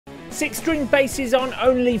6-string basses aren't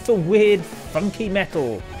only for weird, funky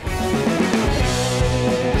metal.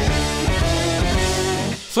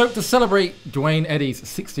 So to celebrate Duane Eddy's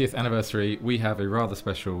 60th anniversary, we have a rather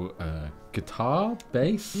special guitar,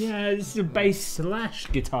 bass? Yeah, this is a bass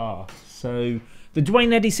 / guitar. So the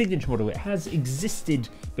Duane Eddy signature model, it has existed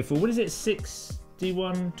before. What is it,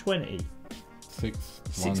 6120?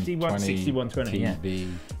 6120, yeah.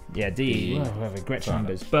 TB. Yeah, DE, whatever, Gretsch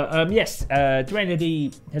numbers. But yes, Duane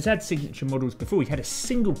Eddy has had signature models before. He had a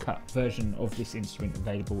single cut version of this instrument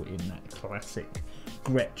available in that classic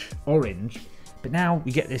Gretsch orange. But now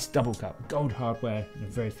we get this double cut, gold hardware, and a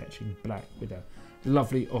very fetching black with a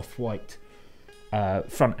lovely off-white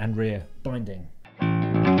front and rear binding.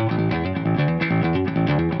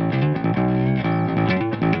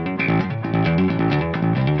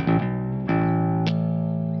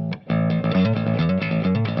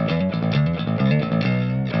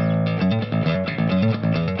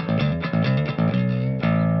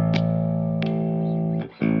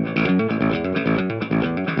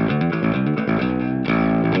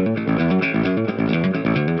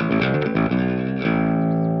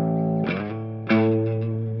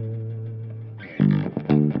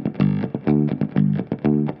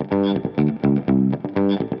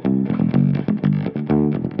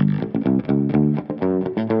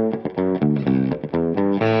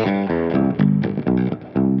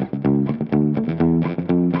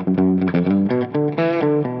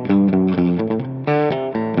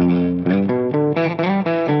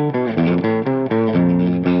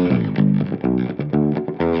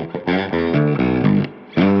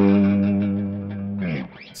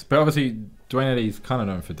 But obviously, Duane Eddy's kind of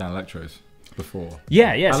known for Dan Electros before.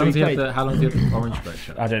 Yeah, yeah. How long has he had the orange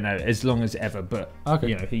Gretsch? I don't know, as long as ever. But okay.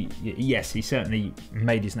 You know, he certainly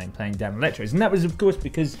made his name playing Dan Electros, and that was of course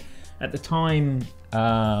because at the time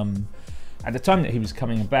that he was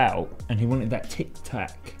coming about, and he wanted that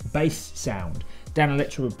tic-tac bass sound. Dan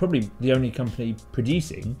Electro were probably the only company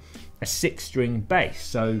producing a 6-string bass.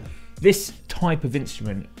 So this type of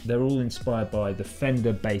instrument, they're all inspired by the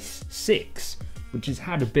Fender Bass 6. Which has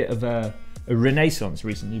had a bit of a renaissance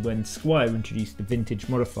recently when Squier introduced the vintage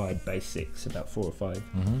modified Bass 6 about 4 or 5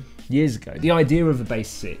 years ago. The idea of a Bass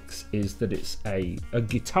 6 is that it's a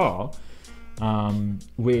guitar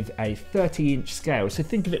with a 30-inch scale. So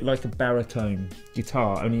think of it like a baritone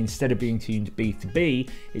guitar, only instead of being tuned B to B,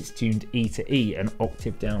 it's tuned E to E, an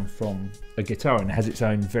octave down from a guitar, and it has its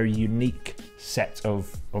own very unique set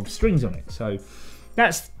of strings on it. So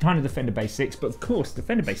that's kind of the Fender Bass 6, but of course the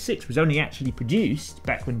Fender Bass 6 was only actually produced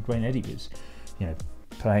back when Duane Eddy was,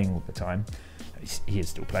 playing all the time. He is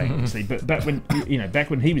still playing, obviously, but back when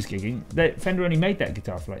he was gigging, Fender only made that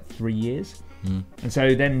guitar for like 3 years, and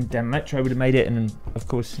so then Dan Electro would have made it, and of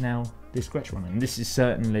course now this Gretsch one, and this is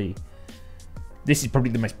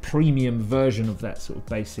probably the most premium version of that sort of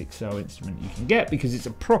basic style instrument you can get because it's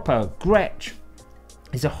a proper Gretsch.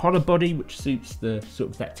 It's a hollow body which suits the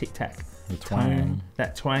sort of that tic-tac. The twang.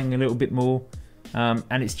 That twang a little bit more,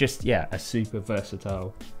 and it's just a super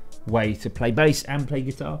versatile way to play bass and play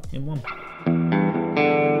guitar in one.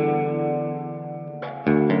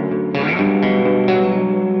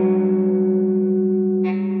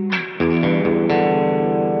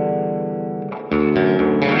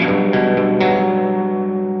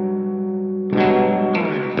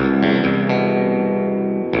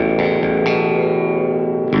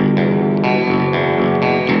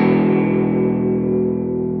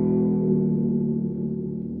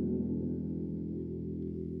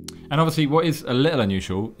 And obviously, what is a little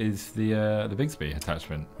unusual is the Bigsby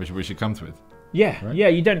attachment, which it comes with. Yeah, right? Yeah.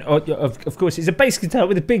 You don't. Of course, it's a bass guitar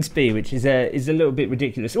with a Bigsby, which is a little bit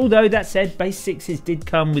ridiculous. Although that said, Bass 6s did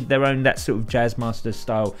come with their own that sort of Jazzmaster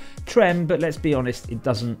style trem, but let's be honest, it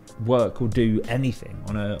doesn't work or do anything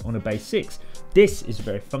on a Bass 6. This is a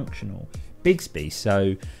very functional Bigsby,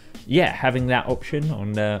 so. Yeah, having that option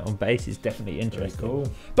on bass is definitely interesting. Very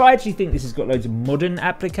cool. But I actually think this has got loads of modern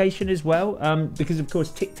application as well, because of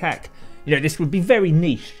course tic-tac, this would be very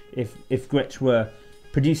niche if Gretsch were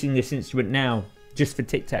producing this instrument now just for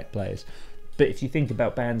tic-tac players. But if you think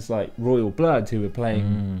about bands like Royal Blood who are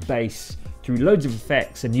playing bass through loads of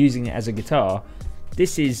effects and using it as a guitar,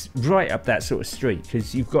 this is right up that sort of street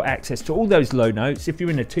because you've got access to all those low notes. If you're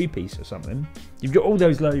in a two-piece or something, you've got all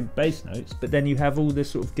those low bass notes, but then you have all the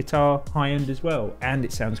sort of guitar high end as well, and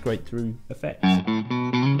it sounds great through effects.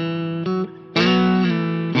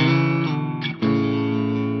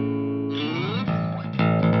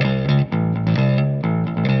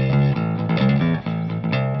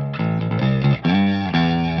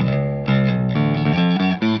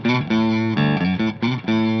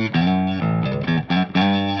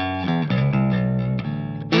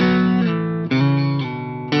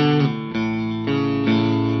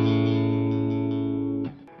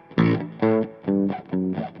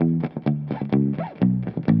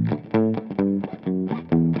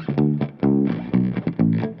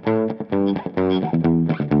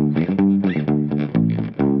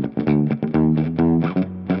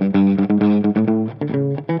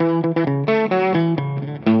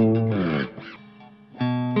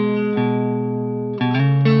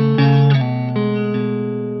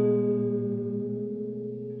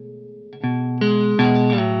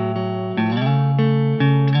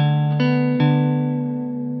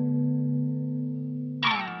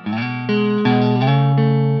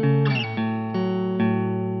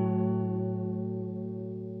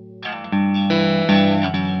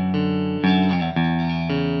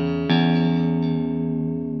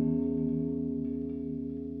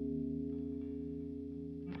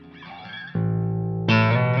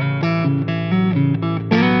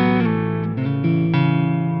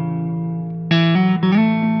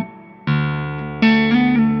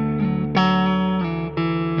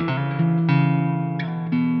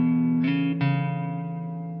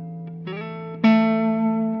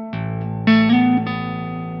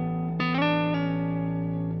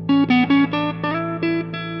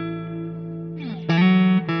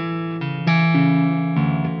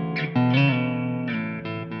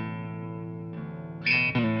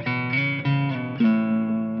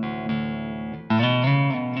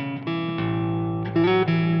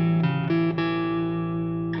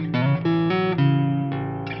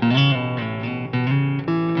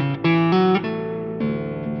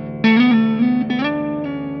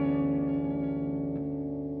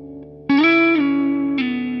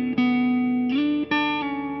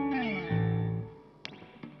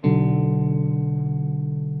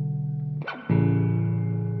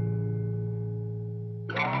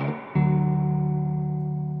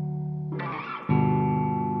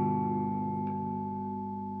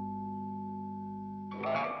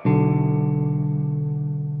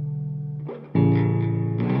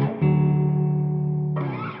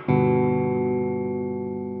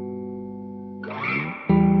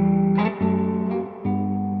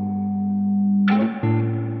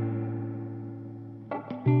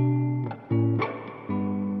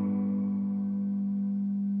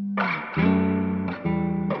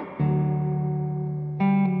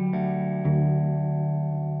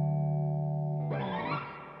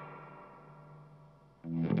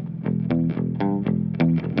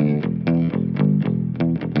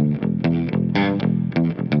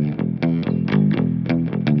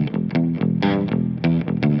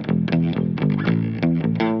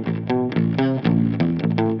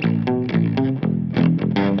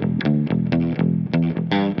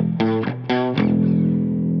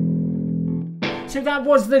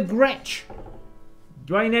 was the Gretsch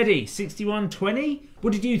Duane Eddy 6120.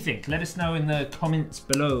 What did you think? Let us know in the comments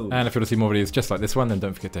below. And if you want to see more videos just like this one, then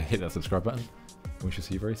don't forget to hit that subscribe button. We shall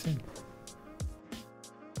see you very soon.